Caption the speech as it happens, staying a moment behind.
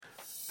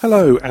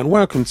Hello and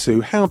welcome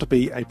to How to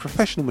Be a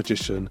Professional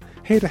Magician,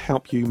 here to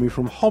help you move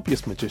from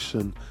hobbyist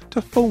magician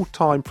to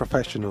full-time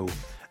professional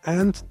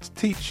and to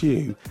teach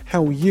you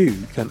how you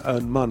can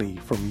earn money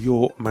from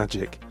your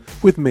magic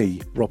with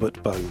me,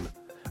 Robert Bone.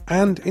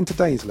 And in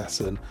today's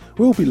lesson,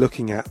 we'll be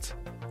looking at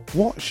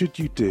what should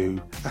you do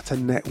at a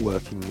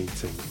networking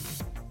meeting.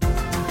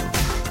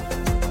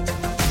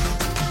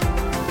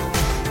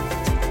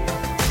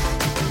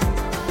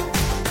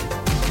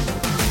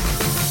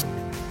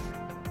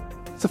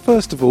 So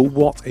first of all,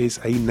 what is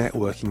a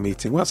networking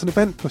meeting? Well, it's an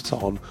event put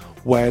on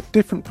where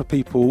different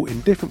people in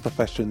different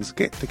professions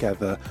get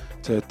together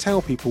to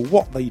tell people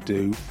what they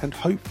do and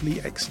hopefully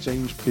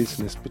exchange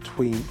business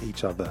between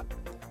each other.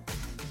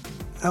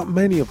 At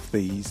many of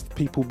these,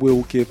 people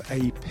will give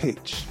a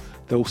pitch.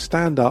 They'll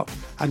stand up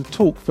and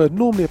talk for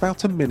normally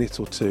about a minute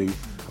or two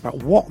about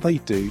what they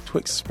do to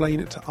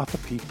explain it to other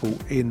people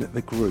in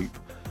the group.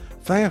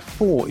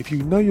 Therefore, if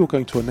you know you're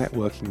going to a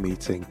networking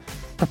meeting,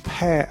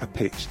 prepare a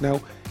pitch. Now,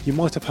 you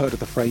might have heard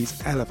of the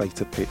phrase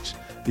elevator pitch.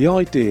 The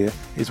idea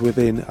is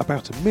within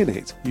about a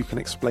minute you can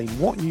explain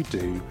what you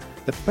do,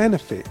 the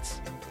benefits,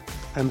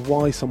 and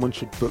why someone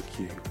should book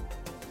you.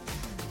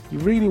 You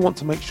really want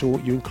to make sure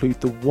you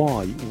include the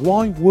why.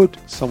 Why would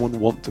someone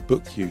want to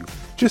book you?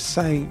 Just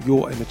saying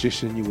you're a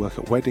magician, you work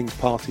at weddings,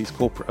 parties,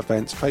 corporate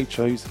events, trade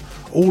shows,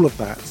 all of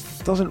that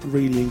doesn't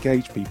really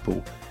engage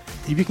people.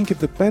 If you can give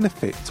the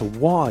benefit to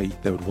why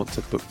they would want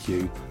to book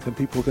you, then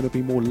people are going to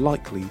be more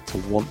likely to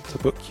want to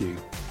book you.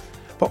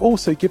 But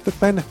also give the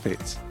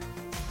benefit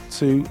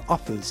to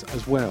others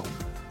as well.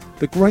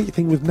 The great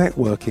thing with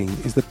networking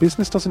is the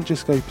business doesn't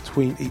just go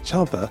between each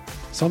other.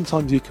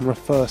 Sometimes you can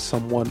refer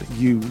someone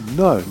you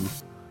know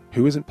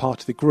who isn't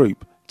part of the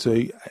group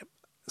to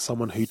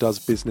someone who does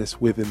business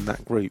within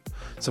that group.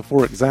 So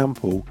for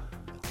example,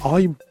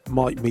 I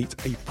might meet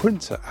a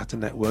printer at a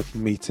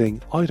networking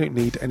meeting. I don't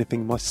need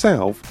anything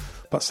myself,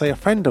 but say a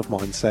friend of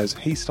mine says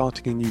he's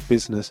starting a new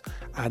business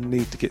and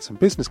need to get some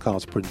business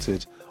cards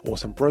printed or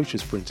some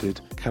brochures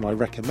printed. Can I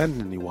recommend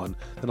anyone?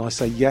 Then I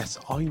say, yes,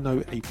 I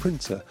know a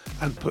printer,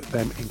 and put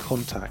them in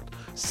contact.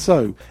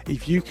 So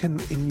if you can,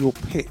 in your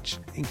pitch,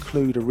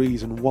 include a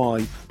reason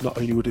why not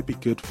only would it be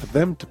good for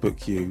them to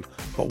book you,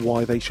 but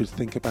why they should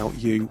think about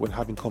you when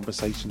having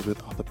conversations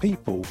with other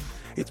people,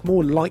 it's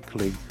more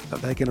likely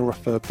that they're going to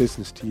refer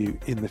business to you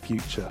in the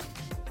future.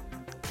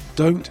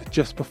 Don't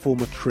just perform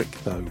a trick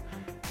though.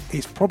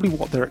 It's probably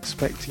what they're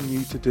expecting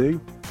you to do,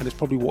 and it's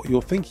probably what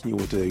you're thinking you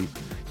will do.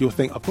 You'll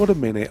think, I've got a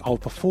minute, I'll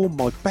perform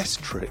my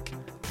best trick,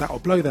 that will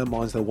blow their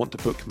minds, they'll want to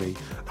book me.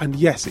 And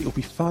yes, it will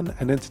be fun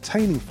and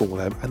entertaining for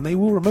them, and they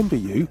will remember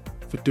you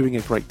for doing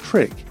a great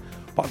trick,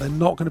 but they're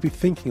not going to be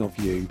thinking of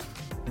you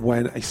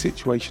when a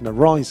situation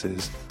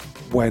arises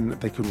when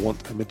they could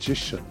want a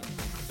magician.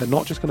 They're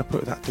not just going to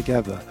put that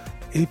together.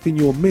 If in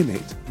your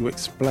minute you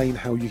explain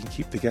how you can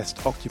keep the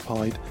guest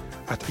occupied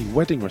at a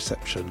wedding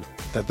reception,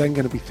 they're then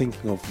going to be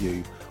thinking of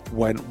you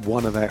when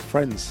one of their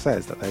friends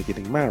says that they're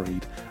getting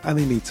married and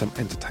they need some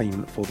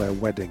entertainment for their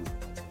wedding.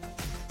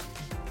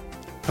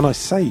 And I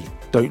say,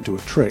 don't do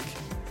a trick.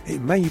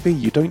 It may be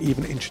you don't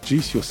even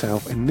introduce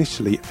yourself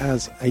initially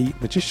as a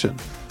magician.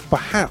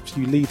 Perhaps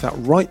you leave that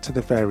right to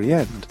the very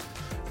end.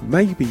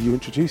 Maybe you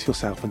introduce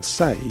yourself and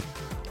say,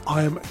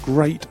 I am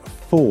great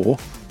for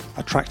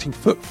attracting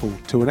footfall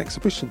to an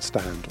exhibition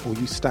stand, or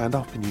you stand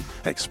up and you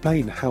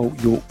explain how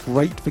you're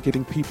great for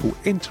getting people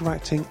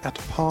interacting at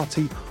a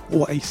party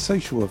or a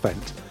social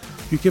event.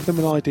 You give them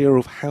an idea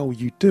of how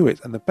you do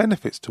it and the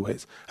benefits to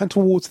it, and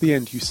towards the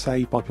end you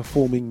say by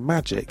performing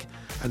magic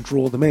and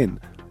draw them in.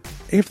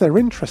 If they're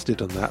interested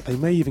in that, they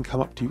may even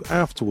come up to you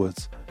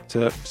afterwards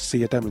to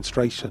see a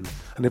demonstration,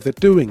 and if they're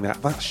doing that,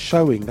 that's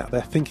showing that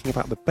they're thinking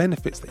about the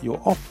benefits that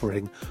you're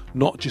offering,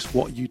 not just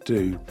what you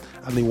do,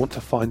 and they want to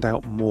find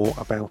out more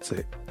about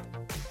it.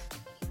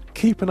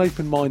 Keep an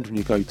open mind when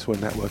you go to a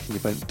networking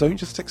event. Don't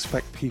just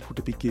expect people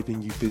to be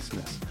giving you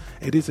business.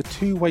 It is a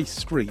two-way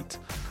street,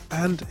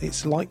 and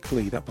it's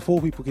likely that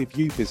before people give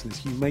you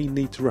business, you may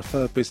need to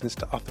refer business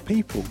to other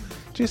people,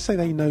 just so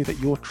they know that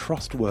you're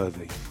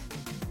trustworthy.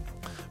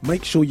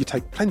 Make sure you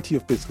take plenty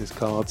of business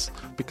cards,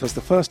 because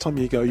the first time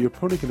you go, you're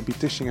probably going to be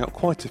dishing out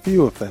quite a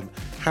few of them.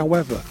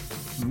 However,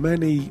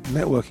 many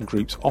networking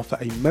groups offer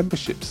a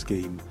membership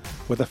scheme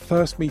where the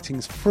first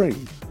meeting's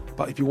free,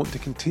 but if you want to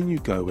continue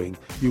going,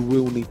 you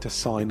will need to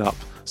sign up.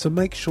 So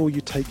make sure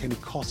you take any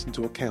costs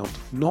into account,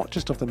 not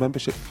just of the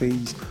membership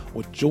fees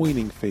or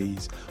joining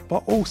fees,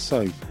 but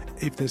also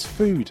if there's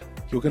food,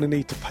 you're going to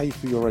need to pay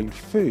for your own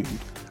food,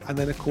 and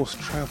then of course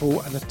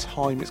travel and the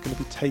time it's going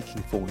to be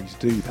taking for you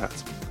to do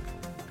that.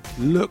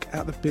 Look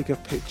at the bigger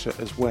picture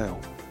as well.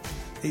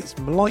 It's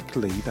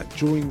likely that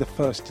during the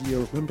first year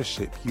of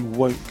membership you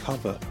won't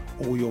cover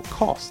all your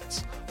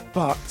costs,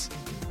 but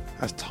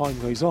as time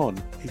goes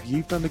on, if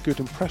you've done a good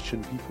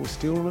impression, people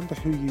still remember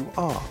who you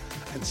are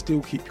and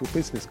still keep your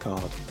business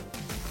card.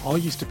 I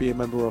used to be a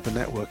member of a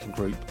networking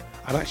group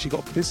and actually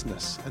got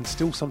business, and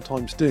still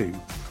sometimes do,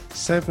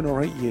 7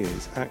 or 8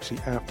 years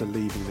actually after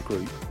leaving the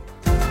group.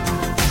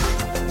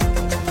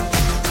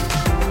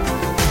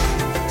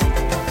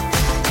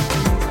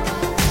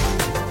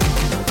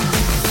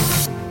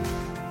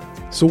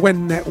 So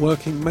when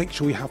networking, make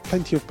sure you have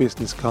plenty of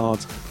business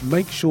cards,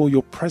 make sure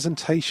your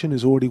presentation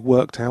is already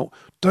worked out,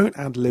 don't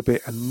ad-lib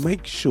it, and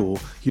make sure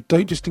you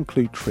don't just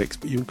include tricks,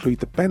 but you include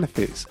the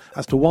benefits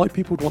as to why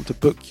people would want to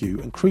book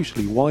you, and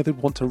crucially, why they'd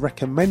want to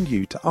recommend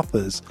you to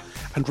others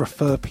and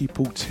refer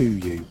people to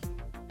you.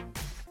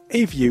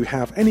 If you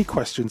have any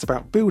questions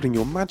about building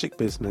your magic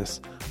business,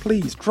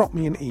 please drop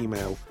me an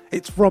email.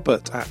 It's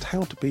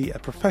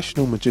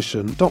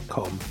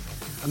robert@howtobeaprofessionalmagician.com.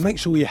 And make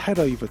sure you head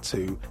over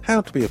to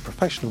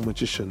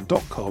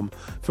howtobeaprofessionalmagician.com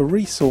for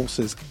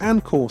resources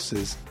and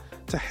courses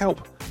to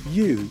help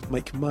you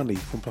make money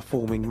from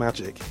performing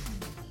magic.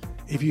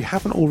 If you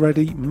haven't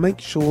already, make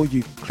sure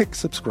you click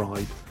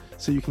subscribe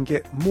so you can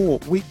get more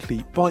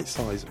weekly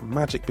bite-sized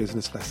magic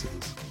business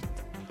lessons.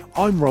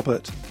 I'm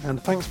Robert,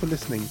 and thanks for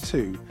listening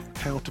to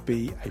How to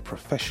Be a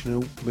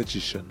Professional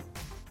Magician.